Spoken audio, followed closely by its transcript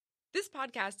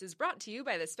podcast is brought to you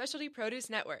by the Specialty Produce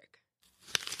Network.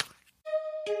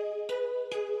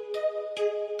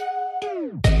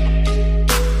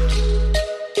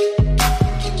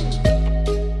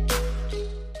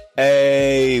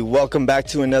 Hey, welcome back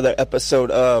to another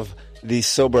episode of the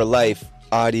Sober Life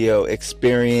audio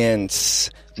experience.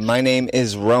 My name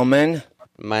is Roman.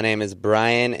 My name is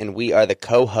Brian, and we are the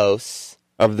co-hosts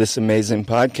of this amazing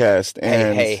podcast.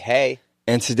 And, hey.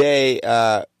 And today,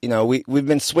 we've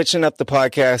been switching up the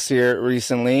podcast here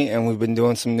recently, and we've been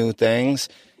doing some new things.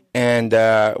 And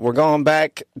we're going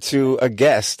back to a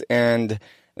guest. And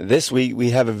this week,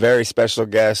 we have a very special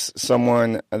guest,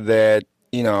 someone that,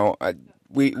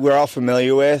 we're all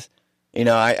familiar with.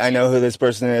 I know who this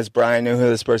person is. Brian knew who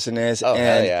this person is. Oh,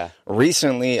 hell yeah.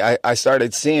 Recently, I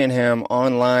started seeing him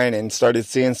online and started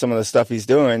seeing some of the stuff he's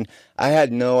doing. I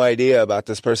had no idea about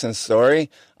this person's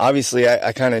story. Obviously,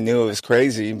 I kind of knew it was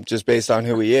crazy just based on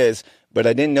who he is, but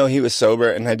I didn't know he was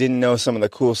sober, and I didn't know some of the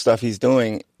cool stuff he's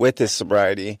doing with his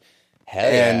sobriety.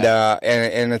 Hell yeah.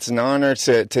 And it's an honor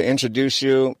to introduce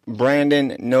you.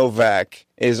 Brandon Novak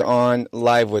is on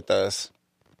live with us.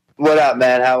 What up,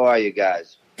 man? How are you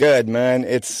guys? Good, man.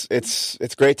 It's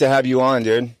great to have you on,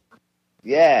 dude.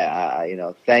 Yeah,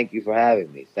 thank you for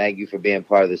having me. Thank you for being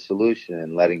part of the solution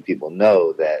and letting people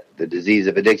know that the disease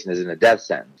of addiction isn't a death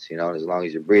sentence, and as long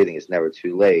as you're breathing, it's never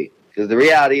too late. Because the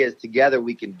reality is, together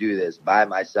we can do this. By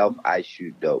myself, I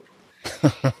shoot dope.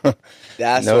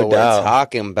 That's No what doubt. we're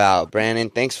talking about.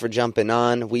 Brandon, thanks for jumping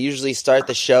on. We usually start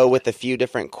the show with a few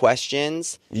different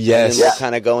questions. Yes. And then we'll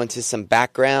kind of go into some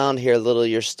background, hear a little of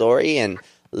your story, and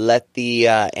let the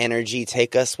energy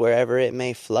take us wherever it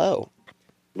may flow.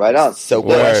 Right on. So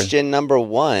Word. question number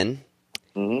one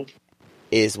Mm-hmm.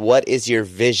 is, what is your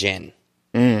vision?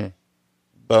 Boom.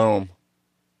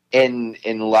 In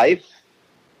life,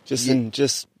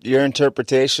 Just your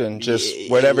interpretation, just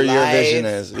whatever your Life, vision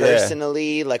is.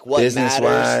 Personally, like what Business-wise,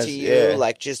 matters to you? yeah.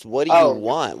 Like just what do you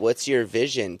want? What's your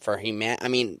vision for humanity? I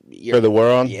mean, For the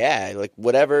world? Yeah, like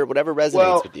whatever resonates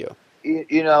Well, with you.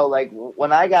 like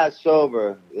when I got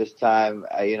sober this time,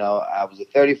 I was a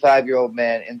 35-year-old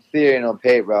man. In theory and on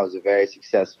paper, I was a very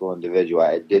successful individual.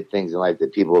 I did things in life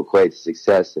that people equate to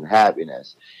success and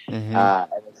happiness. Mhm.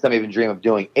 And some even dream of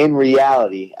doing. In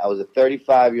reality, I was a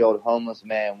 35-year-old homeless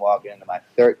man walking into my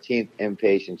 13th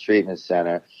inpatient treatment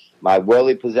center. My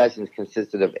worldly possessions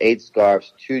consisted of 8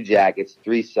 scarves, 2 jackets,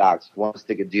 3 socks, 1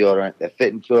 stick of deodorant that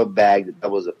fit into a bag that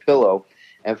doubles a pillow,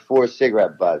 and 4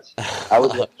 cigarette butts. I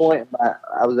was at a point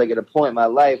in my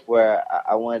life where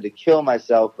I wanted to kill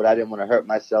myself, but I didn't want to hurt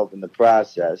myself in the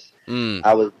process.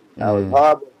 I was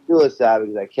horrible at suicide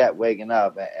because I kept waking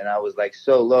up, and I was like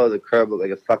so low the curb looked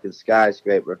like a fucking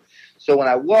skyscraper. So when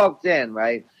I walked in,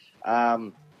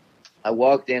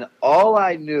 all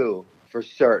I knew for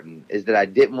certain is that I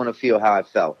didn't want to feel how I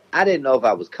felt. I didn't know if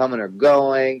I was coming or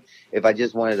going, if I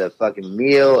just wanted a fucking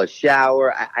meal, a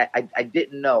shower. I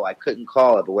didn't know. I couldn't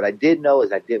call it. But what I did know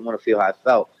is I didn't want to feel how I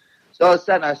felt. So all of a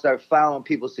sudden I started following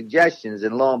people's suggestions,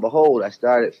 and lo and behold, I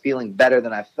started feeling better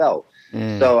than I felt.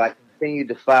 So I continued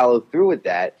to follow through with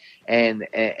that. And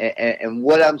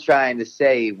what I'm trying to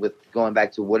say with going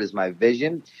back to what is my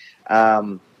vision,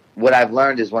 what I've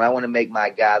learned is when I want to make my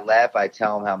God laugh, I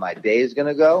tell him how my day is going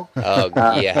to go.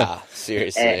 Oh yeah,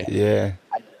 seriously. Yeah.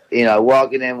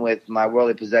 Walking in with my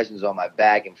worldly possessions on my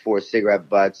back and 4 cigarette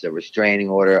butts, a restraining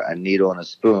order, a needle, and a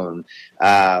spoon.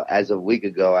 As of a week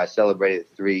ago, I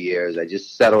celebrated 3 years. I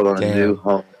just settled on a new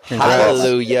home.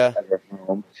 Hallelujah.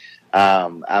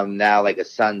 I'm now like a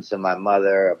son to my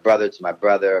mother, a brother to my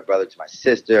brother, a brother to my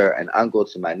sister, an uncle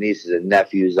to my nieces and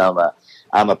nephews.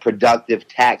 I'm a productive,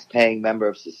 tax-paying member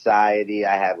of society.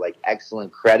 I have like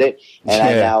excellent credit, and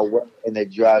I now work in the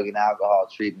drug and alcohol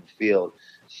treatment field.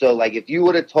 So, like, if you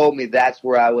would have told me that's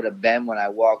where I would have been when I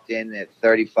walked in at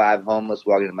 35, homeless,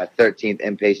 walking into my 13th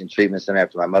inpatient treatment center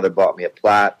after my mother bought me a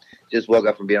plot, just woke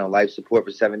up from being on life support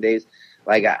for 7 days,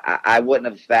 like, I wouldn't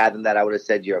have fathomed that. I would have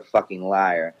said you're a fucking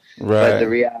liar. Right. But the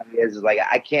reality is, like,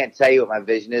 I can't tell you what my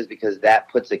vision is because that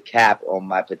puts a cap on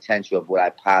my potential of what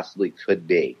I possibly could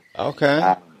be.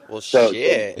 Okay. Well, So-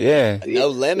 shit. Yeah. No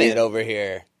limit over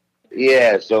here.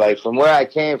 Yeah, so, like, from where I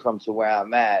came from to where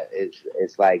I'm at,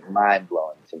 it's like,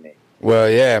 mind-blowing to me. Well,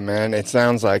 yeah, man. It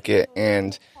sounds like it.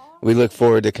 And we look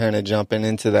forward to kind of jumping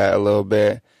into that a little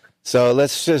bit. So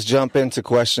let's just jump into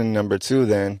question number 2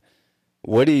 then.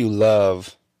 What do you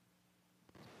love?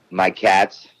 My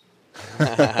cats,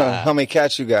 How many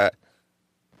cats you got?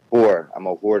 4. I'm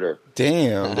a hoarder.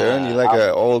 Damn, dude. You like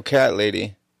an old cat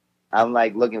lady. I'm,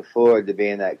 like, looking forward to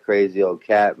being that crazy old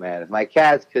cat, man. If my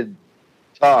cats could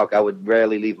talk, I would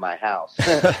rarely leave my house.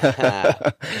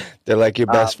 They're like your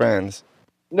best friends.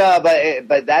 No,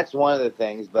 but that's one of the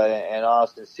things. But in all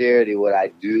sincerity, what I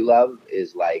do love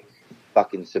is like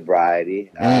fucking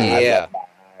sobriety. I Yeah. love my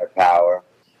higher power.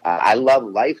 I love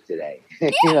life today.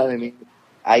 You know what I mean?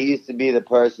 I used to be the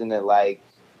person that like,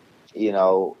 you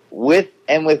know, with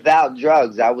and without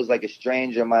drugs, I was like a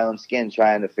stranger in my own skin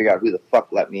trying to figure out who the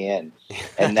fuck let me in.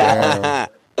 And now,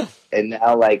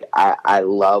 like, I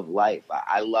love life.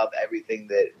 I love everything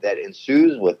that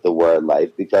ensues with the word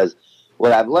life, because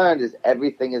what I've learned is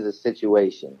everything is a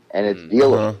situation and it's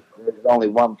dealable. There's only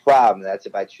one problem. That's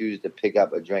if I choose to pick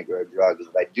up a drink or a drug.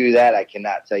 If I do that, I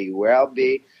cannot tell you where I'll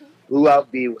be, who I'll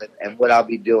be with, and what I'll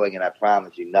be doing. And I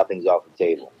promise you, nothing's off the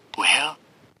table. Well,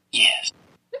 yes.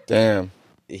 Damn.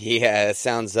 Yeah, it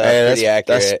sounds Hey, pretty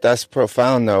accurate. That's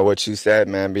profound, though, what you said,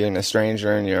 man. Being a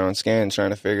stranger in your own skin, trying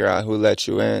to figure out who let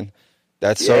you in.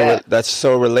 That's so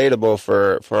relatable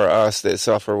for us that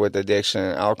suffer with addiction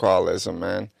and alcoholism,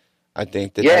 man. I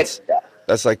think that's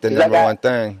like the number one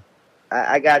thing.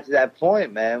 I got to that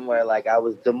point, man, where like I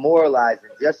was demoralized in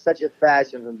just such a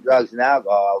fashion from drugs and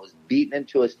alcohol. I was beaten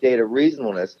into a state of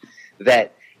reasonableness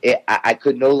that I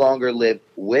could no longer live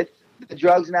with the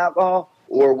drugs and alcohol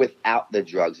or without the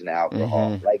drugs and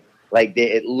alcohol.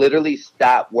 It literally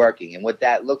stopped working. And what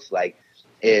that looks like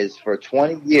is for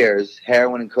 20 years,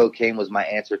 heroin and cocaine was my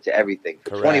answer to everything.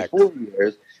 For Correct. 24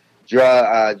 years,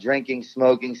 drinking,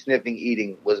 smoking, sniffing,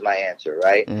 eating was my answer,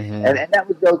 right? And that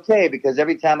was okay, because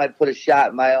every time I'd put a shot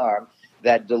in my arm,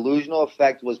 that delusional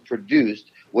effect was produced,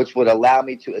 which would allow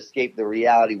me to escape the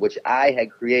reality which I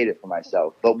had created for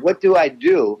myself. But what do I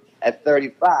do at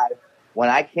 35 when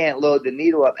I can't load the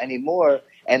needle up anymore,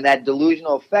 and that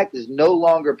delusional effect is no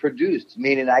longer produced,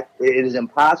 meaning it is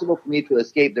impossible for me to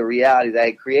escape the reality that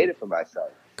I created for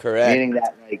myself. Correct. Meaning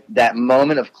that like that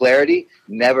moment of clarity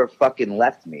never fucking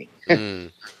left me. Yeah,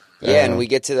 and we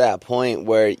get to that point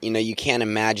where, you know, you can't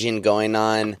imagine going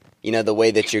on, you know, the way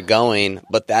that you're going,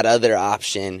 but that other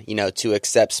option, you know, to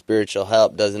accept spiritual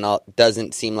help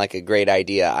doesn't seem like a great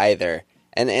idea either.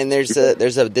 And there's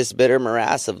this bitter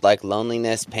morass of like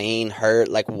loneliness, pain, hurt,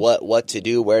 like what to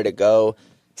do, where to go,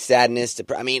 sadness,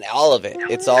 I mean, all of it.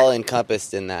 It's all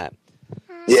encompassed in that.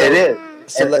 Yeah, it is.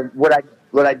 So And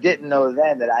what I didn't know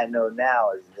then that I know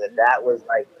now is that was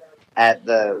like at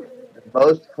the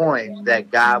most point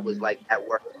that God was like at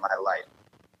work in my life.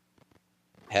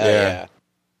 Hell yeah.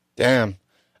 Damn.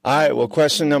 All right. Well,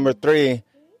 question number 3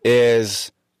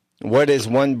 is, what is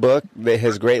one book that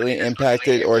has greatly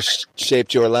impacted or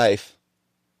shaped your life?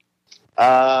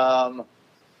 Let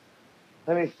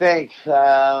me think.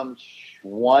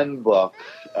 One book.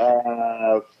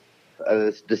 The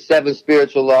 7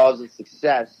 Spiritual Laws of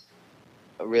Success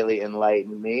really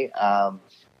enlightened me.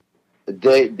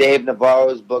 Dave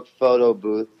Navarro's book, Photo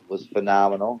Booth, was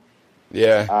phenomenal.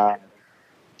 Yeah.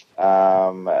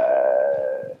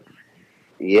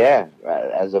 Yeah,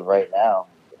 as of right now.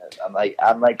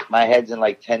 I'm like my head's in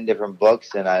like 10 different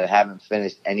books and I haven't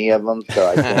finished any of them, so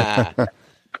I can't.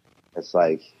 It's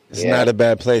like it's not a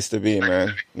bad place to be,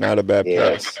 man. Not a bad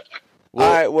place. Well,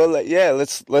 all right, well, yeah,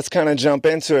 let's kind of jump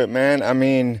into it, man. I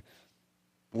mean,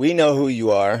 we know who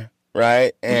you are,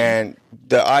 right? And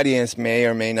the audience may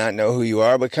or may not know who you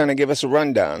are, but kind of give us a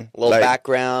rundown. A little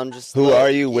background. Just who are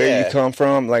you? Where you come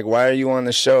from? Like, why are you on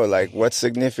the show? Like, what's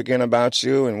significant about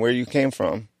you and where you came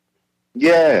from?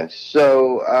 Yeah,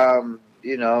 so,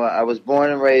 you know, I was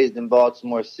born and raised in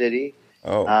Baltimore City.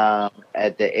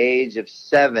 At the age of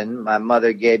 7, my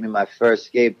mother gave me my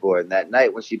first skateboard. And that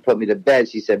night when she put me to bed,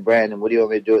 she said, "Brandon, what do you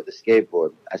want me to do with the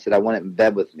skateboard?" I said, "I want it in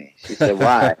bed with me." She said,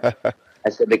 "Why?" I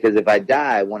said, "Because if I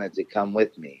die, I want it to come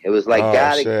with me." It was like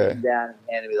God had came down and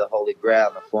handed me the Holy Grail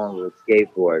in the form of a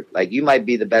skateboard. Like, you might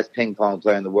be the best ping pong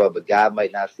player in the world, but God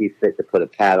might not see fit to put a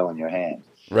paddle in your hand.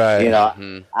 Right. You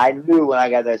know, I knew when I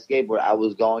got that skateboard, I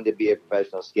was going to be a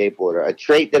professional skateboarder. A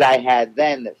trait that I had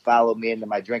then that followed me into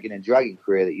my drinking and drugging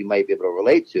career that you might be able to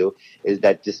relate to is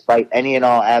that despite any and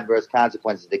all adverse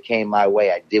consequences that came my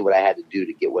way, I did what I had to do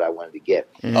to get what I wanted to get.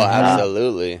 Oh,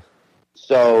 absolutely.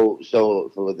 So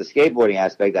for the skateboarding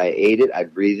aspect, I ate it, I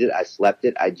breathed it, I slept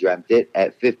it, I dreamt it.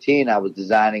 At 15, I was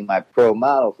designing my pro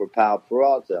model for Powell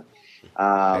Peralta.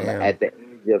 At the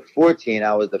age of 14,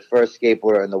 I was the first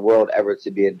skateboarder in the world ever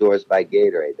to be endorsed by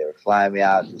Gatorade. They were flying me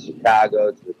out to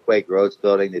Chicago to the Quaker Oats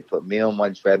building. They put me on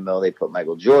one treadmill. They put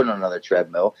Michael Jordan on another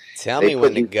treadmill. Tell me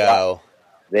when to go.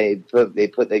 They put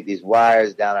like these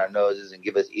wires down our noses and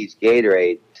give us each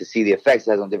Gatorade to see the effects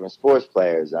it has on different sports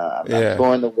players. I'm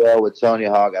touring the world with Tony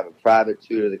Hawk. I have a private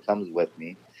tutor that comes with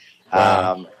me.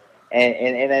 Wow.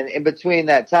 And then in between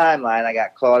that timeline, I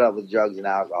got caught up with drugs and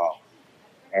alcohol.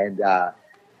 And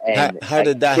And how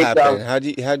did that kicked happen? off-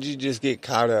 How'd you just get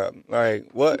caught up? Like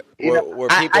what? Were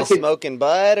people smoking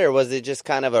bud, or was it just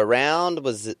kind of around?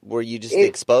 Were you just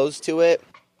exposed to it?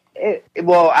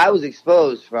 Well, I was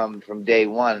exposed from day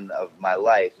one of my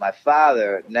life. My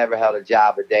father never held a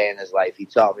job a day in his life. He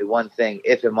taught me one thing: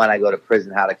 if and when I go to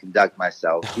prison, how to conduct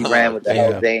myself. He ran with the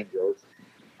Hells Angels.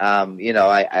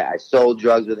 I sold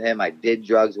drugs with him. I did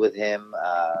drugs with him.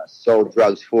 Sold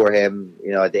drugs for him.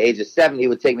 At the age of 7, he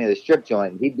would take me to the strip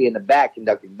joint. He'd be in the back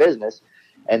conducting business,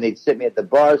 and they'd sit me at the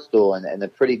bar stool, and the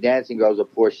pretty dancing girls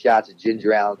would pour shots of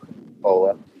ginger ale and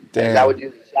Coca-Cola. As I would do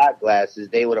the shot glasses,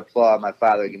 they would applaud my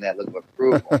father and give me that look of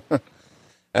approval.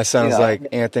 That sounds like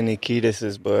Anthony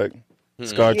Kiedis' book,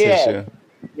 Scar Tissue.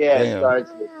 Yeah, Scar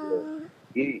Tissue.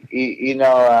 He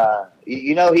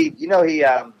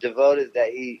devoted that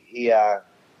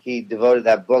he devoted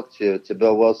that book to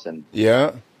Bill Wilson.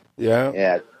 Yeah,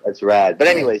 that's rad. But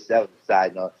anyways, that was a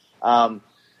side note.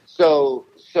 So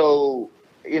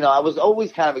I was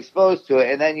always kind of exposed to it,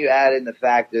 and then you add in the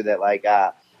factor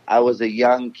that I was a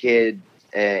young kid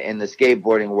in the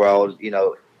skateboarding world.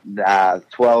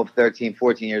 12, 13,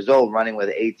 14 years old, running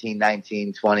with 18,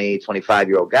 19, 20,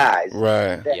 25-year-old guys.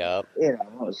 Right. Yep.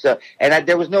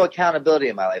 There was no accountability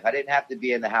in my life. I didn't have to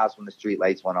be in the house when the street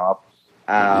lights went off.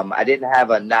 I didn't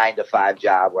have a 9-to-5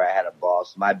 job where I had a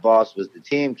boss. My boss was the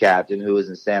team captain who was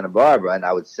in Santa Barbara, and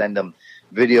I would send him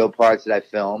video parts that I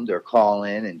filmed or call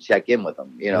in and check in with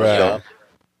them. Right.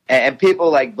 And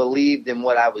people believed in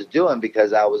what I was doing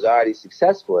because I was already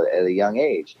successful at a young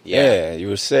age. Yeah, you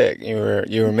were sick. You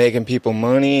were making people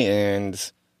money, and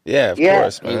of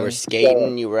course, man. You were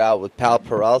skating. You were out with Pal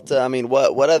Peralta. I mean,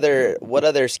 what other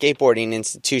skateboarding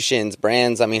institutions,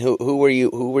 brands? I mean, who were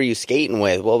you skating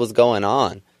with? What was going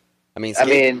on? I mean,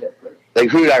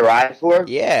 who did I ride for?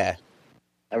 Yeah,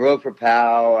 I rode for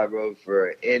Pal. I rode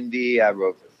for Indy. I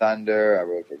rode for Thunder. I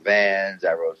rode for Vans.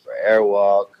 I rode for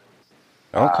Airwalk.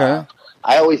 Okay.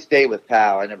 I always stayed with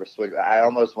Pal. I never switched. I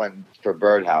almost went for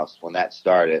Birdhouse when that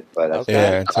started, but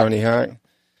Tony Hawk.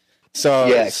 So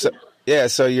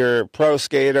you're a pro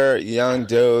skater, young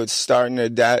dude, starting to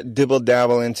dibble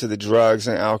dabble into the drugs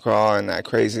and alcohol and that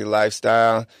crazy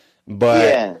lifestyle.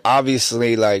 But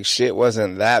obviously, shit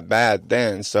wasn't that bad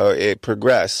then, so it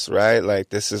progressed, right?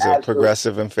 This is a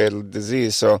progressive and fatal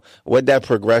disease. So what'd that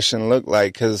progression look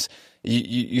like? Because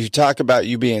you talk about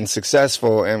you being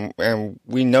successful, and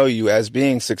we know you as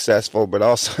being successful, but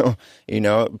also,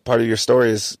 part of your story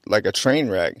is like a train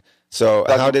wreck. So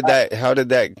how did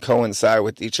that coincide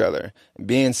with each other?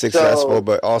 Being successful,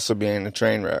 but also being a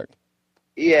train wreck.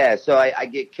 Yeah, so I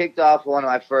get kicked off one of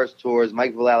my first tours.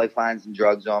 Mike Vallely finds some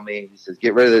drugs on me. He says,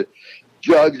 get rid of the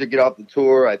drugs or get off the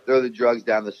tour. I throw the drugs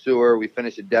down the sewer. We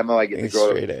finish a demo. I get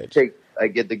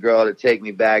the girl to take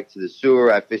me back to the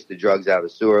sewer. I fish the drugs out of the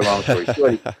sewer. Long story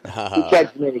short, he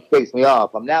catches me and he kicks me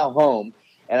off. I'm now home,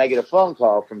 and I get a phone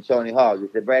call from Tony Hawk. He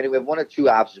said, Brandon, we have one or two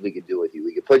options we could do with you.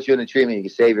 We could put you in the treatment. You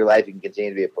can save your life. You can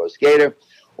continue to be a pro skater,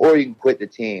 or you can quit the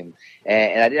team.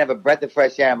 And I didn't have a breath of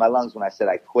fresh air in my lungs when I said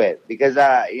I quit, because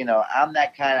I'm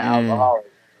that kind of alcoholic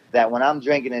that when I'm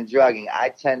drinking and drugging, I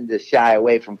tend to shy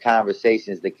away from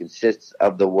conversations that consists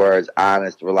of the words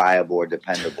honest, reliable, or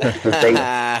dependable.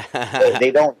 Because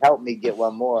they don't help me get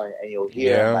one more. And you'll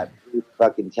hear in my brief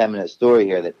fucking 10-minute story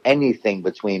here that anything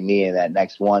between me and that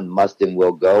next one must and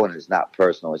will go, and it's not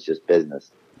personal, it's just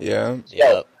business. Yeah.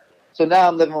 So now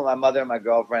I'm living with my mother and my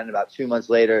girlfriend. About 2 months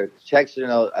later, checks,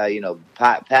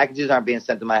 packages aren't being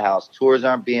sent to my house, tours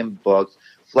aren't being booked,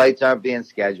 flights aren't being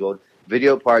scheduled,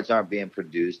 video parts aren't being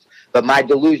produced. But my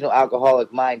delusional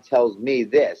alcoholic mind tells me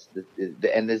this,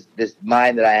 and this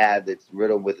mind that I have that's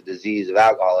riddled with the disease of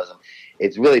alcoholism,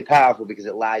 it's really powerful because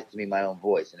it lies to me in my own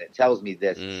voice, and it tells me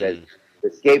this. It says, the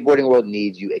skateboarding world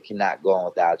needs you. It cannot go on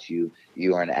without you.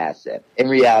 You are an asset. In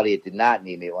reality, it did not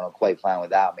need me. It went quite fine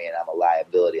without me, and I'm a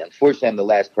liability. Unfortunately, I'm the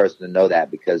last person to know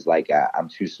that because, I'm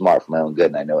too smart for my own good,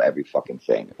 and I know every fucking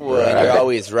thing. Well, and you're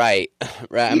always right.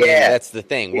 Right? I mean, that's the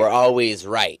thing. We're always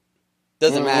right.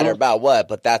 Doesn't matter about what,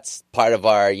 but that's part of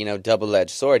our, double-edged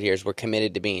sword here is we're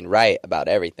committed to being right about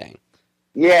everything.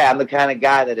 Yeah, I'm the kind of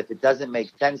guy that if it doesn't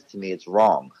make sense to me, it's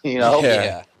wrong.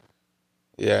 Yeah.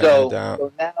 So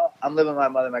now I'm living with my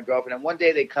mother and my girlfriend, and one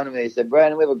day they come to me, they said,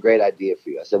 Brandon, we have a great idea for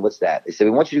you. I said, what's that? They said,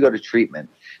 we want you to go to treatment.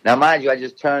 Now, mind you, I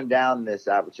just turned down this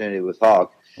opportunity with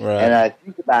Hawk, and I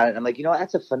think about it, and I'm like,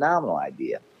 that's a phenomenal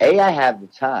idea. A, I have the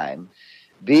time.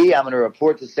 B, I'm going to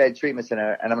report to said treatment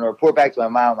center, and I'm going to report back to my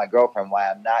mom and my girlfriend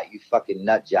why I'm not you fucking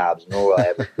nut jobs, nor will I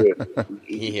ever be.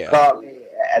 You caught me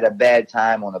at a bad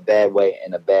time, on a bad way,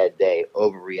 and a bad day.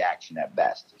 Overreaction at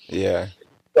best. Yeah.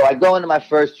 So I go into my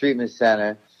first treatment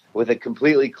center. with a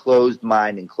completely closed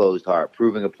mind and closed heart,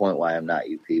 proving a point why I'm not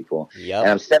you people. Yep.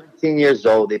 And I'm 17 years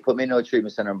old. They put me into a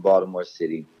treatment center in Baltimore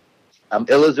City. I'm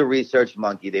ill as a research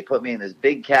monkey. They put me in this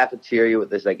big cafeteria with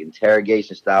this like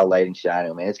interrogation style lighting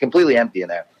shining on me. It's completely empty in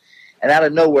there. And out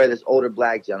of nowhere, this older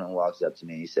black gentleman walks up to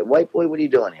me. He said, "White boy, what are you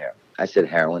doing here?" I said,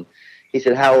 "Heroin." He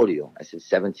said, "How old are you?" I said,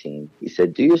 17. He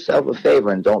said, "Do yourself a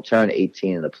favor and don't turn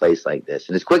 18 in a place like this."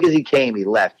 And as quick as he came, he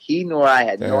left. He nor I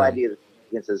had no idea the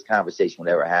significance of this conversation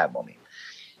would ever have on me.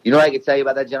 You know what I could tell you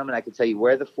about that gentleman? I could tell you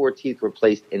where the 4 teeth were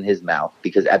placed in his mouth,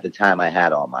 because at the time I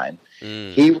had all mine.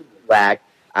 He was black.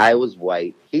 I was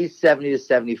white. He's 70 to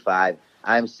 75.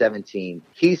 I'm 17.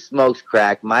 He smokes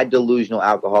crack. My delusional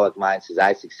alcoholic mind says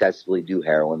I successfully do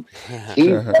heroin.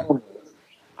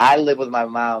 I live with my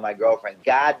mom and my girlfriend.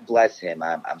 God bless him.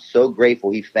 I'm so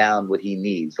grateful he found what he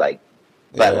needs. But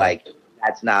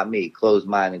that's not me. Closed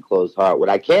mind and closed heart. What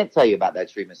I can't tell you about that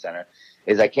treatment center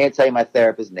is I can't tell you my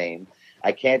therapist's name.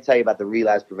 I can't tell you about the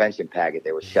relapse prevention packet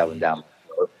they were shoving down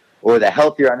my throat, or the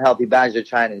healthy or unhealthy boundaries they're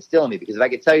trying to instill in me. Because if I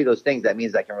could tell you those things, that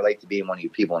means I can relate to being one of you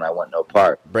people, and I want no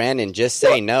part. Brandon, just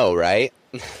say no, right?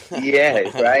 Yeah,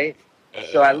 right?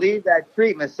 So I leave that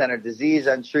treatment center, disease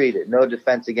untreated, no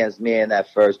defense against me and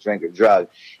that first drink or drug.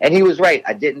 And he was right.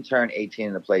 I didn't turn 18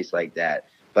 in a place like that.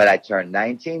 But I turned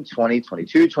 19, 20,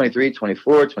 22, 23,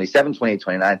 24, 27, 28,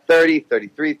 29, 30,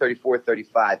 33, 34,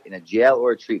 35 in a jail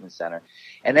or a treatment center.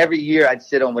 And every year I'd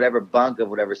sit on whatever bunk of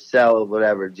whatever cell of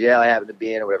whatever jail I happened to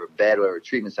be in, or whatever bed, or whatever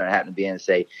treatment center I happened to be in, and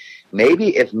say,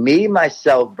 maybe if me,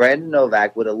 myself, Brandon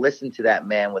Novak, would have listened to that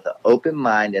man with an open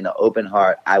mind and an open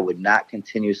heart, I would not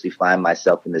continuously find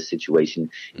myself in this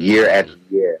situation year after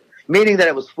year. Meaning that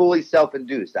it was fully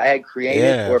self-induced. I had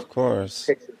created of course,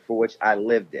 picture for which I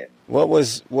lived in. What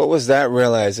was that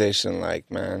realization like,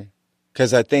 man?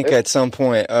 Because I think at some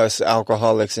point, us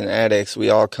alcoholics and addicts, we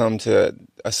all come to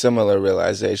a similar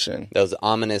realization. Those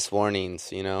ominous warnings,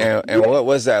 you know. And what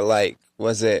was that like?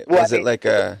 Was it like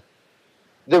a...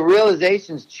 The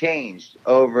realizations changed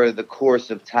over the course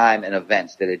of time and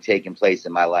events that had taken place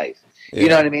in my life. You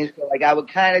know what I mean? So, I would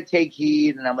kind of take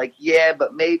heed, and I'm like, yeah,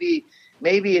 but maybe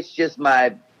it's just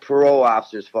my parole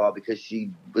officer's fault because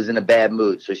she was in a bad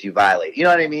mood, so she violated. You know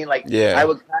what I mean? I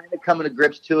would kind of come to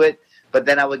grips to it, but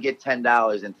then I would get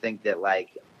 $10 and think that,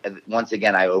 once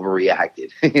again, I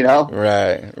overreacted, you know?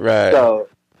 Right. So,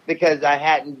 because I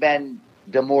hadn't been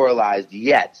demoralized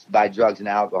yet by drugs and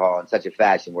alcohol in such a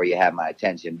fashion where you have my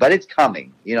attention. But it's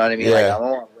coming, you know what I mean? I'm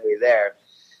on my way there.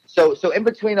 So in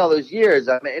between all those years,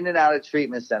 I'm in and out of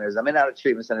treatment centers. And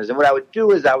what I would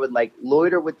do is I would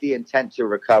loiter with the intent to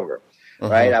recover,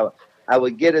 right? I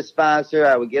would get a sponsor.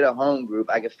 I would get a home group.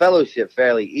 I could fellowship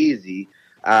fairly easy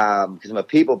because I'm a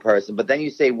people person. But then you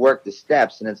say work the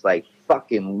steps, and it's like,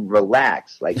 fucking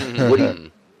relax. What do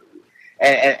you...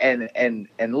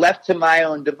 And left to my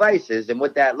own devices, and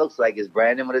what that looks like is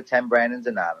Brandon would attend Brandon's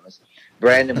Anonymous.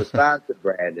 Brandon would sponsor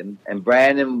Brandon, and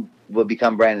Brandon would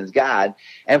become Brandon's God.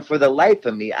 And for the life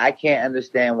of me, I can't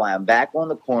understand why I'm back on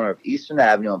the corner of Eastern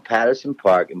Avenue and Patterson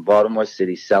Park in Baltimore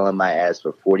City selling my ass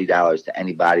for $40 to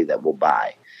anybody that will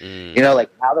buy. You know,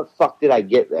 how the fuck did I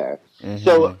get there?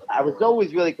 So I was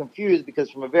always really confused because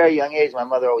from a very young age, my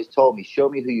mother always told me, show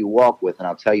me who you walk with and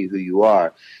I'll tell you who you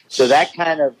are. So that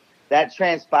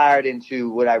transpired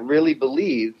into what I really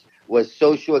believed was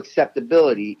social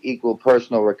acceptability equal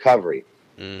personal recovery,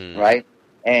 right?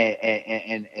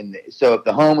 And so if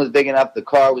the home was big enough, the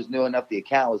car was new enough, the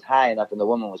account was high enough, and the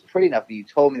woman was pretty enough, and you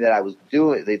told me that I was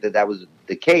doing that was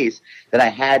the case, then I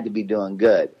had to be doing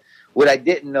good. What I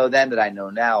didn't know then that I know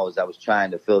now is I was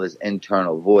trying to fill this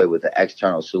internal void with an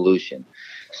external solution.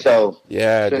 So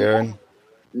dude.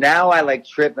 Now I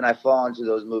trip and I fall into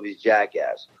those movies,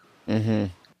 Jackass.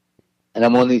 And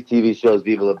I'm on these TV shows,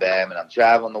 Viva La Bam, and I'm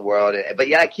traveling the world. But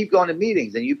yet I keep going to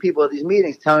meetings, and you people at these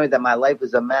meetings tell me that my life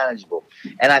is unmanageable.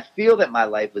 And I feel that my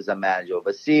life is unmanageable.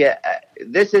 But see,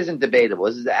 this isn't debatable.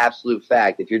 This is an absolute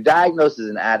fact. If you're diagnosed as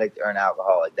an addict or an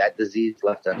alcoholic, that disease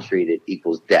left untreated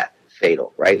equals death,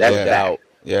 fatal, right? That's fact.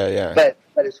 Yeah.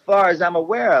 But as far as I'm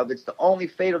aware of, it's the only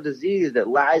fatal disease that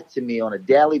lies to me on a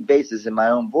daily basis in my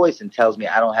own voice and tells me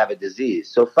I don't have a disease.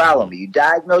 So follow me. You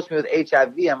diagnose me with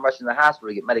HIV, I'm rushing to the hospital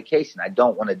to get medication. I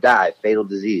don't want to die. Fatal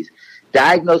disease.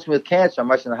 Diagnose me with cancer,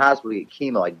 I'm rushing to the hospital to get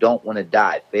chemo. I don't want to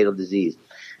die. Fatal disease.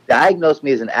 Diagnose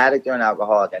me as an addict or an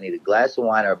alcoholic. I need a glass of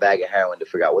wine or a bag of heroin to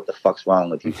figure out what the fuck's wrong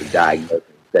with you to diagnose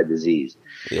me. said disease.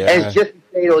 Yeah. And it's just as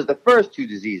fatal as the first two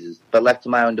diseases, but left to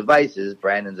my own devices,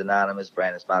 Brandon's anonymous,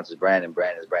 Brandon sponsors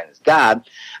Brandon's God,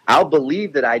 I'll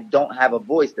believe that I don't have a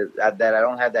voice, that I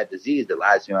don't have that disease that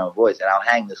lies to my own voice, and I'll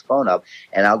hang this phone up,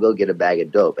 and I'll go get a bag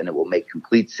of dope, and it will make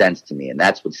complete sense to me, and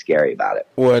that's what's scary about it.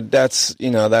 Well,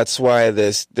 that's why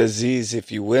this disease,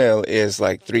 if you will, is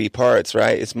like 3 parts,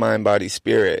 right? It's mind, body,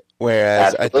 spirit,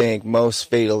 whereas Absolutely. I think most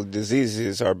fatal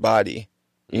diseases are body,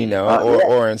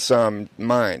 or in some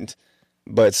mind,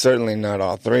 but certainly not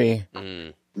all 3,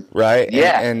 right?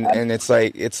 Yeah. And it's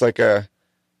like a,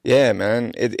 yeah,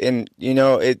 man.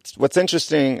 It's what's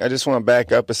interesting. I just want to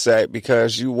back up a sec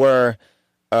because you were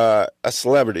a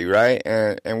celebrity, right?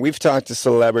 And we've talked to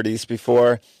celebrities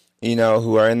before,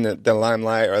 who are in the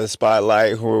limelight or the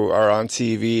spotlight, who are on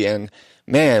TV, and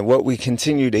man, what we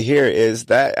continue to hear is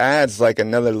that adds like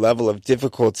another level of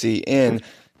difficulty in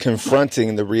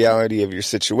confronting the reality of your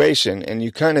situation. And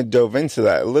you kind of dove into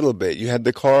that a little bit. You had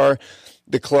the car,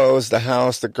 the clothes, the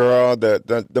house, the girl,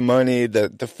 the money,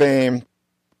 the fame.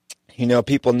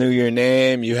 People knew your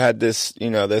name. You had this,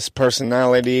 this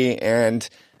personality, and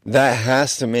that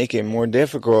has to make it more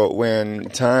difficult when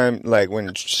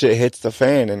shit hits the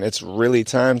fan and it's really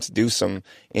time to do some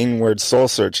inward soul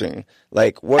searching.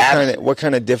 Like what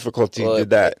kind of difficulty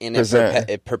did that present?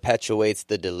 It perpetuates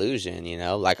the delusion,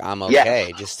 like I'm okay.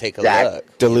 Yeah, just take a exactly.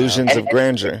 look. Delusions of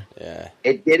grandeur. Yeah.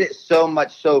 It did it so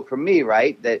much so for me,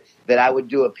 right, that I would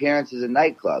do appearances in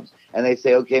nightclubs, and they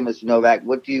say, "Okay, Mr. Novak,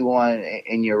 what do you want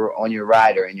on your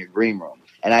ride or in your green room?"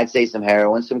 And I'd say some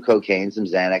heroin, some cocaine, some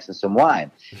Xanax, and some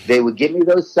wine. They would give me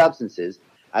those substances.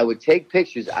 I would take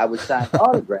pictures. I would sign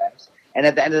autographs. And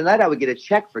at the end of the night, I would get a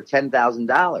check for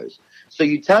 $10,000. So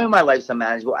you tell me my life's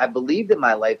unmanageable. I believe that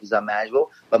my life is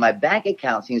unmanageable, but my bank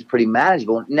account seems pretty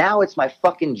manageable. Now it's my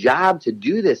fucking job to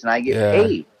do this, and I get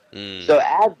paid. So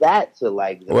add that to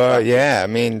like the I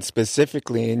mean,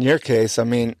 specifically in your case, I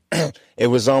mean, it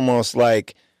was almost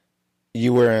like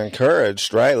you were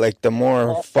encouraged, right? Like the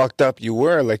more fucked up you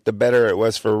were, like the better it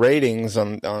was for ratings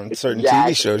on certain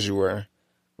TV shows you were,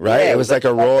 right? Yeah, it was like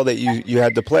a role that you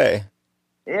had to play.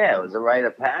 Yeah, it was a rite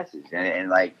of passage, and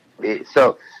like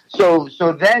so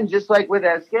then, just like with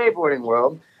that skateboarding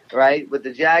world, right? With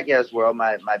the Jackass world,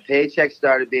 my paycheck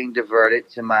started being diverted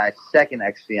to my second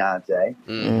ex-fiance.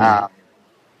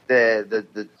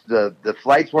 The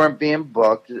flights weren't being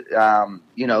booked,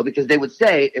 because they would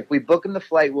say, if we book him the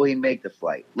flight, will he make the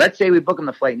flight? Let's say we book him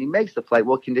the flight and he makes the flight.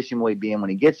 What condition will he be in when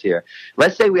he gets here?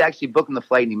 Let's say we actually book him the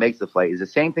flight and he makes the flight. It's the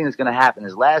same thing that's going to happen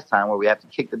as last time, where we have to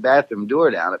kick the bathroom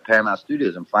door down at Paramount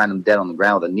Studios and find him dead on the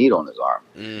ground with a needle in his arm.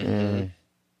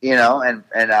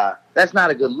 And that's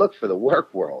not a good look for the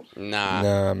work world.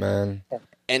 Nah, man.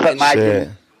 But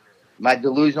my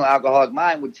delusional alcoholic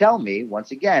mind would tell me,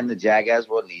 once again, the Jackass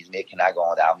world needs me. It cannot go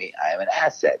on without me. I am an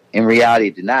asset. In reality,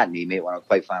 it did not need me. It went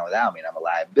quite fine without me, and I'm a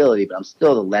liability, but I'm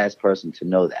still the last person to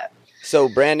know that. So,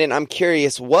 Brandon, I'm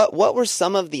curious, what were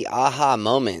some of the aha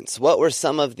moments? What were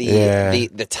some of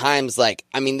the times, like,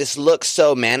 I mean, this looks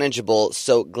so manageable,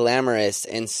 so glamorous,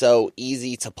 and so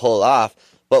easy to pull off,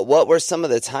 but what were some of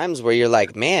the times where you're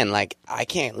like, man, like, I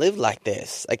can't live like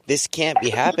this. Like, this can't be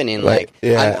happening. Like,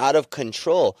 I'm out of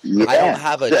control. Yeah. I don't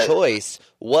have a choice.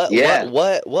 What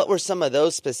were some of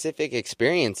those specific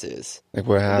experiences? Like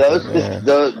what happened?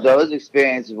 Those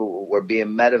experiences were being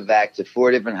medevac to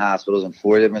 4 different hospitals in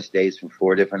 4 different states from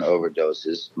 4 different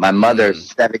overdoses. My mother,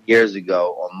 7 years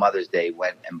ago on Mother's Day,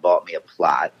 went and bought me a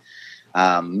plot.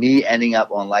 Me ending up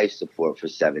on life support for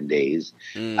 7 days.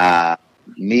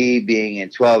 Me being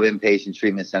in 12 inpatient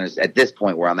treatment centers at this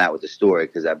point where I'm at with the story,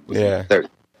 because I've 13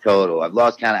 total. I've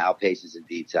lost count of outpatients and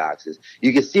detoxes.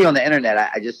 You can see on the internet,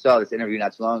 I just saw this interview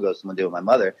not too long ago someone did with my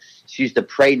mother. She used to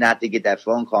pray not to get that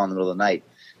phone call in the middle of the night,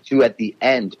 to at the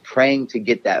end praying to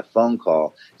get that phone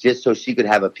call just so she could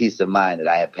have a peace of mind that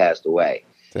I had passed away.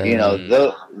 Damn.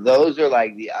 Those are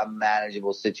like the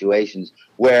unmanageable situations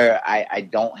where I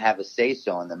don't have a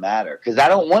say-so in the matter, because I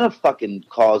don't want to fucking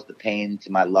cause the pain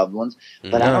to my loved ones,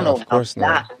 but I don't know how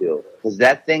not to, because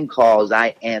that thing calls,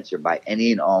 I answer by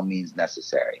any and all means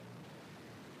necessary.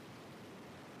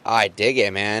 I dig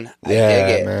it, man. I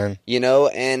dig it, man.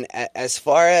 And as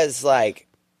far as like,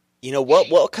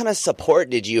 what kind of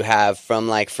support did you have from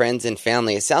like friends and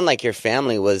family? It sounded like your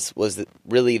family was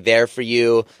really there for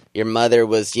you. Your mother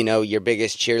was, your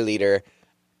biggest cheerleader.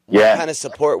 What kind of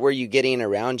support were you getting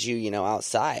around you,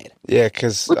 outside? Yeah,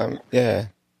 because just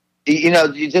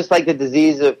like the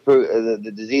disease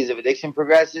of addiction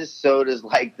progresses, so does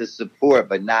like the support,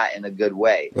 but not in a good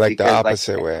way. Like the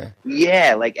opposite way.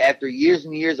 Yeah, like after years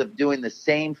and years of doing the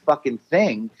same fucking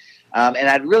thing, And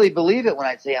I'd really believe it when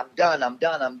I'd say, I'm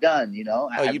done, you know?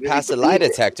 Oh, I'd you really passed a lie believe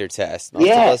it. detector test. Most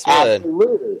Yeah, of us would.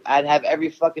 absolutely. I'd have every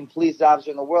fucking police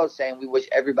officer in the world saying, we wish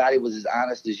everybody was as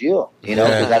honest as you, you know,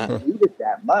 because I believe it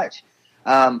that much.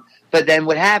 But then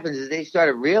what happens is they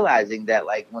started realizing that,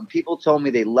 like, when people told me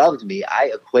they loved me,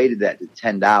 I equated that to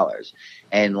 $10.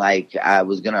 And, like, I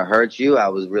was going to hurt you. I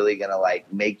was really going to,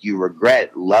 like, make you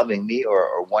regret loving me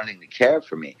or wanting to care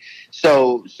for me.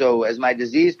 So as my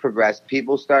disease progressed,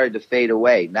 people started to fade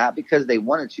away, not because they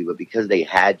wanted to, but because they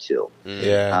had to.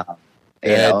 Yeah.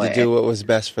 They had to do what was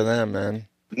best for them, man.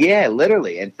 Yeah,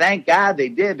 literally. And thank God they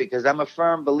did, because I'm a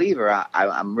firm believer.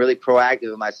 I'm really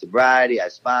proactive in my sobriety. I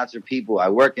sponsor people. I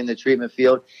work in the treatment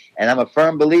field. And I'm a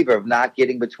firm believer of not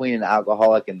getting between an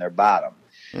alcoholic and their bottom.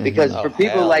 Because for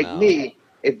people like me,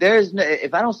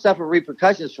 if I don't suffer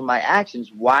repercussions from my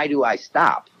actions, why do I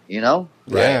stop? You know?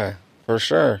 Yeah, for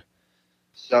sure.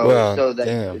 So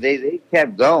they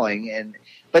kept going.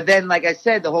 But then, like I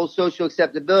said, the whole social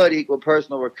acceptability equal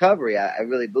personal recovery, I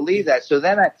really believe that. So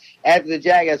then after the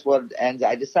Jackass World ends,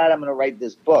 I decided I'm going to write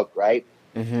this book, right?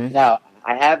 Now,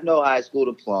 I have no high school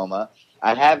diploma.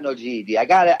 I have no GED. I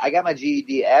got my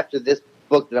GED after this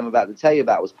book that I'm about to tell you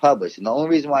about was published. And the only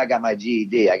reason why I got my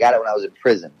GED, I got it when I was in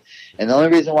prison. And the only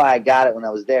reason why I got it when I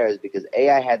was there is because A,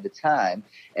 I had the time,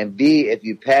 and B, if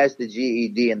you passed the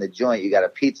GED in the joint, you got a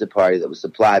pizza party that was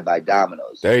supplied by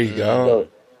Domino's. There you go.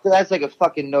 So that's like a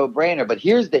fucking no-brainer. But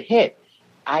here's the hit.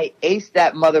 I aced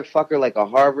that motherfucker like a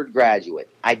Harvard graduate.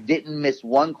 I didn't miss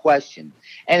one question.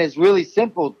 And it's really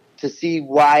simple to see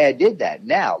why I did that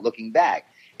now, looking back.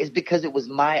 It's because it was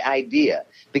my idea.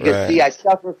 Because, see, I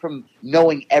suffer from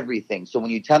knowing everything. So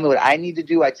when you tell me what I need to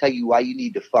do, I tell you why you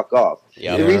need to fuck off.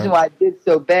 The reason why I did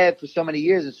so bad for so many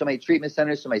years in so many treatment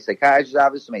centers, so many psychiatrist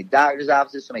offices, so many doctor's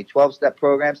offices, so many 12-step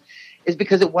programs, is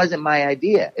because it wasn't my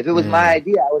idea. If it was my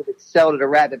idea, I would have excelled at a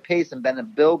rapid pace and been a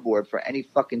billboard for any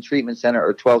fucking treatment center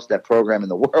or 12-step program in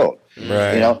the world.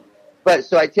 Right. You know? But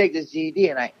so I take this GED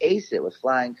and I ace it with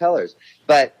flying colors.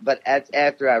 But that's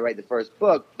after I write the first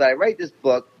book. But I write this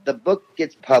book. The book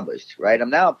gets published, right?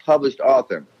 I'm now a published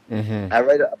author. I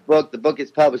write a book. The book gets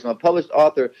published. I'm a published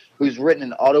author who's written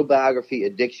an autobiography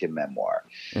addiction memoir.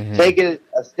 Take it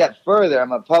a step further.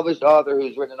 I'm a published author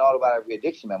who's written an autobiography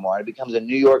addiction memoir. And it becomes a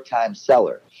New York Times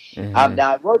seller.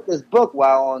 Now, I wrote this book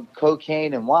while on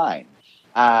cocaine and wine.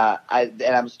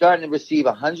 I'm starting to receive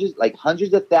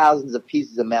hundreds of thousands of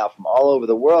pieces of mail from all over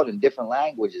the world in different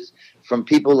languages from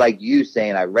people like you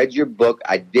saying, I read your book.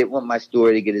 I didn't want my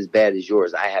story to get as bad as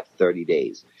yours. I have 30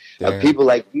 days. People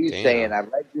like you saying, I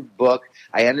read your book.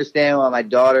 I understand why my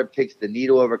daughter picks the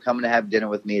needle over coming to have dinner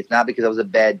with me. It's not because I was a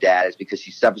bad dad. It's because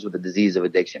she suffers with the disease of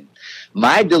addiction.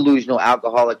 My delusional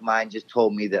alcoholic mind just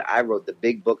told me that I wrote the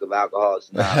big book of Alcoholics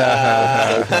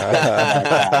Anonymous.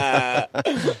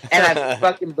 And I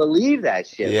fucking believe that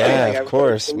shit. Yeah, right? of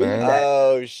course, man.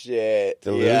 Oh, shit.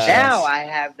 Delusions. Now I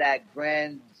have that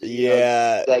grand...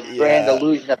 grand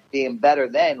illusion of being better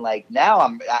than, like, now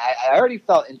I already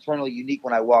felt internally unique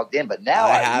when I walked in, but now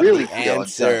I really feel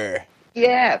answer.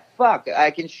 Yeah, fuck. I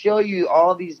can show you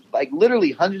all these, like,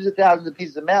 literally hundreds of thousands of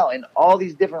pieces of mail in all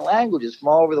these different languages from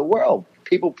all over the world.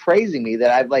 People praising me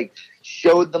that I've, like,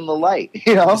 showed them the light,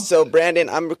 you know? So, Brandon,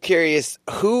 I'm curious,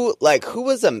 who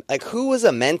was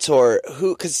a mentor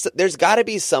because there's got to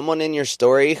be someone in your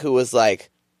story who was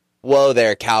like, whoa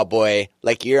there, cowboy.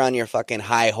 Like, you're on your fucking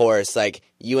high horse. Like,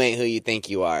 you ain't who you think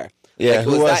you are. Yeah, like,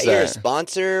 who was that? Your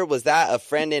sponsor? Was that a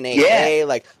friend in AA? Yeah.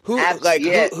 Like,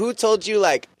 who told you,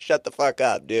 like, shut the fuck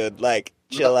up, dude? Like,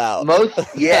 chill out.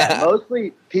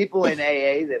 Mostly people in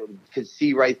AA that could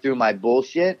see right through my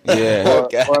bullshit. Yeah.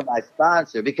 Or my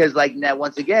sponsor. Because, like, now,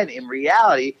 once again, in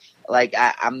reality, like,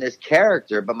 I'm this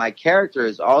character, but my character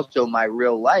is also my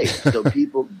real life. So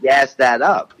people gas that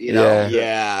up, you know?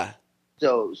 Yeah.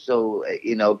 So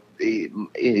you know,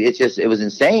 it was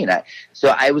insane.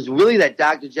 I was really that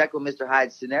Dr. Jekyll, Mr.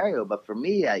 Hyde scenario, but for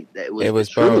me, it was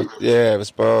both. Yeah, it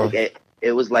was both.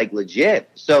 It was like legit.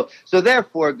 So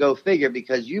therefore, go figure,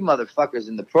 because you motherfuckers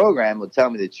in the program will tell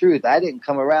me the truth. I didn't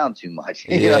come around too much.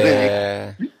 You know what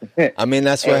I mean? I mean,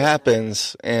 that's what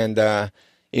happens. And,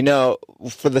 you know,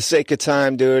 for the sake of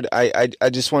time, dude, I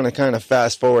just want to kind of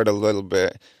fast forward a little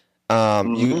bit.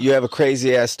 You have a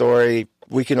crazy ass story.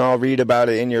 We can all read about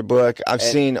it in your book. I've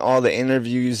seen all the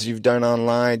interviews you've done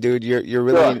online, dude. You're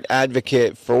really an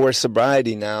advocate for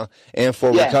sobriety now and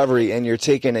for recovery, and you're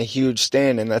taking a huge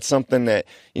stand. And that's something that,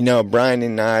 you know, Brian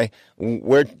and I,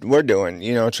 we're doing,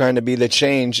 trying to be the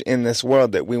change in this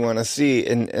world that we want to see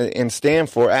and stand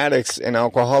for addicts and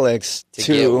alcoholics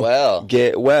to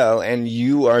get well. And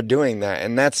you are doing that.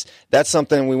 And that's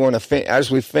something we want to,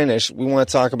 as we finish, we want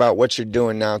to talk about what you're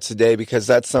doing now today, because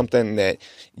that's something that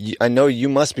I know you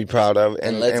must be proud of.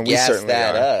 And we certainly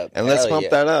are. Up. And let's pump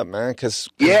that up, man, because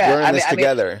we're in this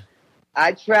together.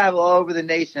 I travel all over the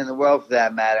nation and the world, for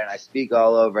that matter, and I speak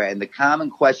all over. And the common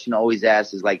question always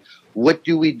asked is like, what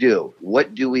do we do?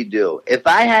 What do we do? If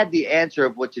I had the answer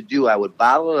of what to do, I would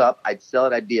bottle it up. I'd sell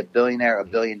it. I'd be a billionaire a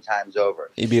billion times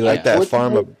over. You'd be like that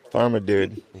pharma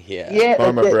dude. Yeah.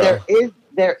 Pharma bro.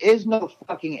 There is no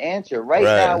fucking answer. Right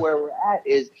now, where we're at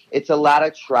it's a lot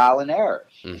of trial and error.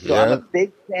 Mm-hmm. So I'm a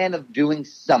big fan of doing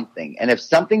something. And if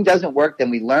something doesn't work, then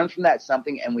we learn from that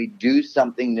something and we do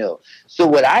something new. So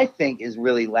what I think is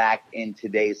really lacked in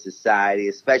today's society,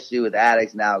 especially with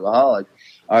addicts and alcoholics,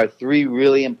 are three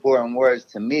really important words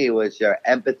to me, which are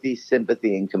empathy,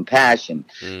 sympathy, and compassion.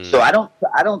 So I don't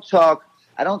talk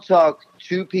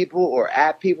to people or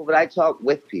at people, but I talk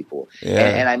with people.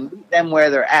 And I meet them where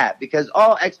they're at, because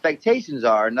all expectations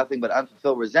are nothing but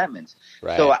unfulfilled resentments.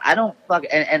 Right. So I don't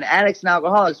and addicts and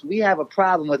alcoholics, we have a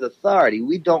problem with authority.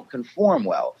 We don't conform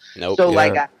well. Nope. So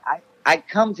I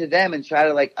come to them and try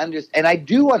to understand, and I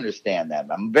do understand them.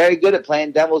 I'm very good at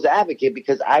playing devil's advocate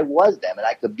because I was them and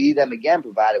I could be them again,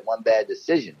 provided one bad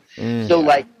decision. So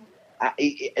what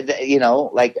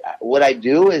I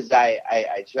do is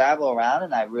I travel around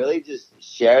and I really just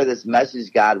share this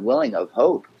message, God willing, of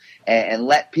hope, and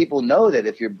let people know that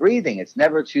if you're breathing, it's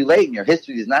never too late, and your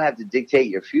history does not have to dictate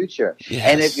your future. Yes.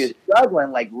 And if you're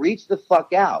struggling, reach the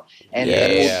fuck out, and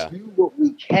we'll do what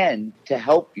we can to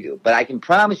help you. But I can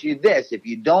promise you this: if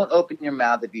you don't open your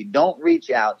mouth, if you don't reach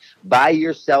out by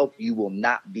yourself, you will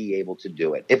not be able to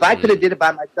do it. If I could have did it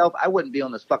by myself, I wouldn't be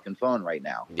on this fucking phone right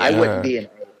now. I wouldn't be in.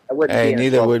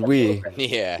 Neither would we.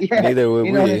 Neither would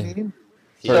we. What I mean?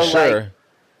 For sure.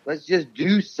 Let's just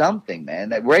do something,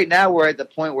 man. Right now, we're at the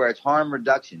point where it's harm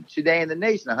reduction. Today in the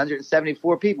nation,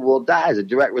 174 people will die as a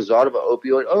direct result of an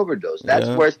opioid overdose. That's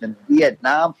worse than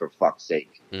Vietnam, for fuck's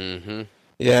sake. Mm-hmm.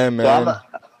 Yeah, man. So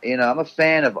I'm a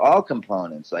fan of all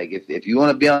components. Like, if you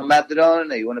want to be on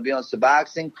methadone or you want to be on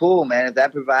Suboxone, cool, man. If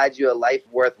that provides you a life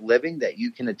worth living that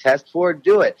you can attest for,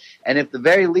 do it. And if the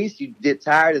very least you get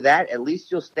tired of that, at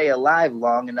least you'll stay alive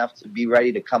long enough to be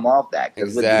ready to come off that.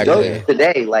 Because with the dose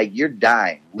today, you're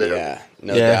dying, literally. Yeah,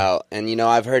 no doubt. And,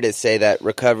 I've heard it say that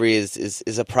recovery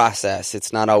is a process.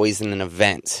 It's not always in an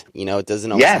event. It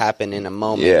doesn't always happen in a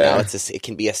moment. Now it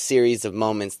can be a series of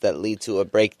moments that lead to a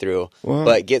breakthrough. Well,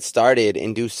 but get started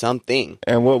and do something.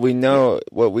 And what we know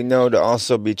to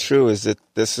also be true is that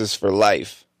this is for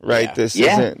life, right?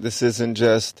 Yeah. This isn't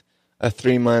just a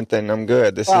 3-month and I'm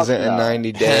good. This isn't a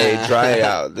 90-day dry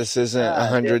out. This isn't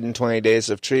 120 days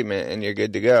of treatment and you're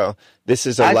good to go. This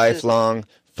is a lifelong,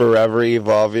 forever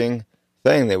evolving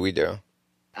thing that we do.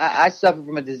 I suffer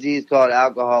from a disease called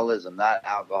alcoholism, not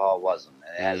alcoholism.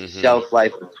 It has a shelf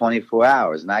life of 24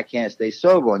 hours, and I can't stay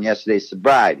sober on yesterday's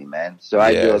sobriety, man. So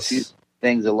I do a few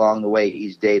things along the way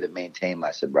each day to maintain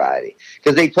my sobriety.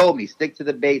 Because they told me, stick to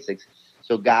the basics,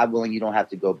 so God willing, you don't have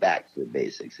to go back to the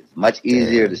basics. It's much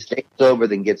easier to stay sober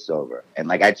than get sober.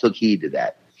 And I took heed to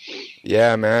that.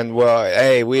 Yeah, man. Well,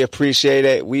 hey, we appreciate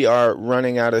it. We are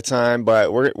running out of time,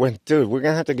 but we're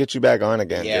gonna have to get you back on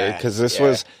again, dude, because this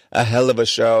was a hell of a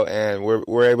show, and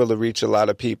we're able to reach a lot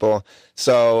of people.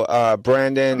 So,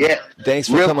 Brandon, thanks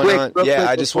for coming on.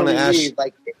 I just want to ask,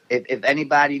 if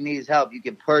anybody needs help, you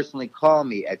can personally call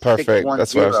me at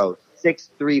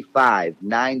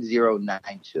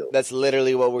 610-635-9092. That's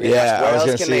literally what we're going to ask. Where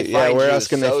else can they find you? Where else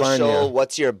can they find you?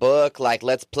 What's your book?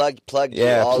 Let's plug you.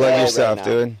 All plug yourself, right,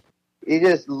 dude. You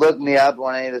just look me up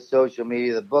on any of the social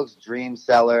media. The book's Dream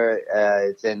Seller.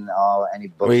 It's in any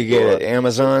book. Where you get it?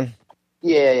 Amazon?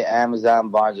 Yeah, Amazon,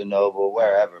 Barnes & Noble,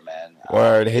 wherever, man.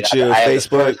 Word. Hit you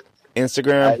Facebook,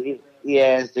 Instagram?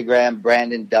 Instagram,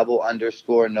 Brandon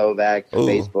 _Novak.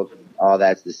 Facebook, all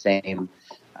that's the same.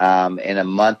 In a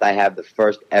month, I have the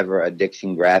first ever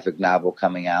addiction graphic novel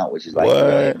coming out, which is a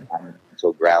really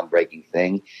groundbreaking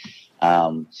thing.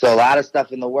 So a lot of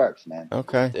stuff in the works, man.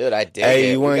 Okay, dude, I dig it. Hey,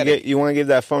 you want to give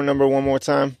that phone number one more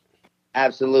time?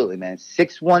 Absolutely, man.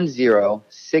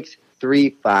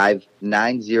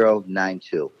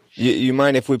 610-635-9092. You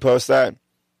mind if we post that?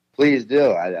 Please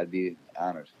do. I'd be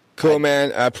honored. Cool,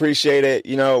 man. I appreciate it.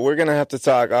 We're going to have to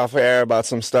talk off air about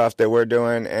some stuff that we're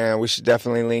doing, and we should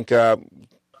definitely link up.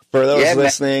 For those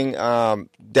listening,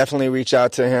 definitely reach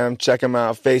out to him. Check him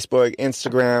out. Facebook,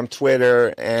 Instagram,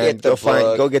 Twitter, and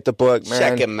go get the book, man.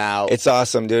 Check him out. It's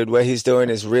awesome, dude. What he's doing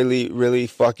is really, really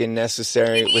fucking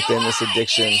necessary within this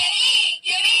addiction.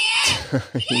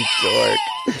 You dork.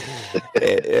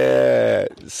 Yeah.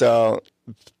 So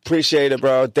appreciate it,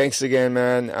 bro. Thanks again,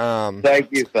 man.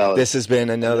 Thank you, fellas. This has been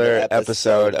another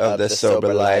episode of the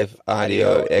Sober Life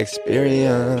Audio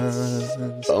Experience.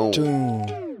 Boom.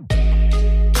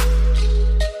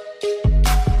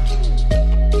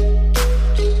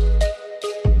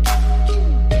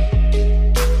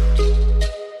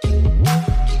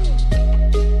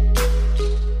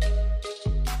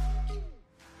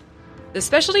 The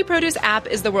Specialty Produce app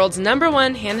is the world's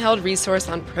 #1 handheld resource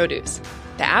on produce.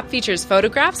 The app features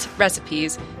photographs,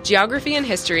 recipes, geography and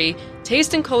history,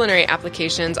 taste and culinary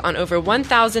applications on over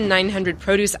 1,900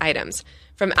 produce items.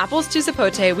 From apples to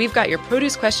zapote, we've got your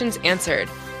produce questions answered.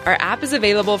 Our app is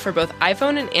available for both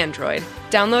iPhone and Android.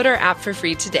 Download our app for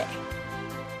free today.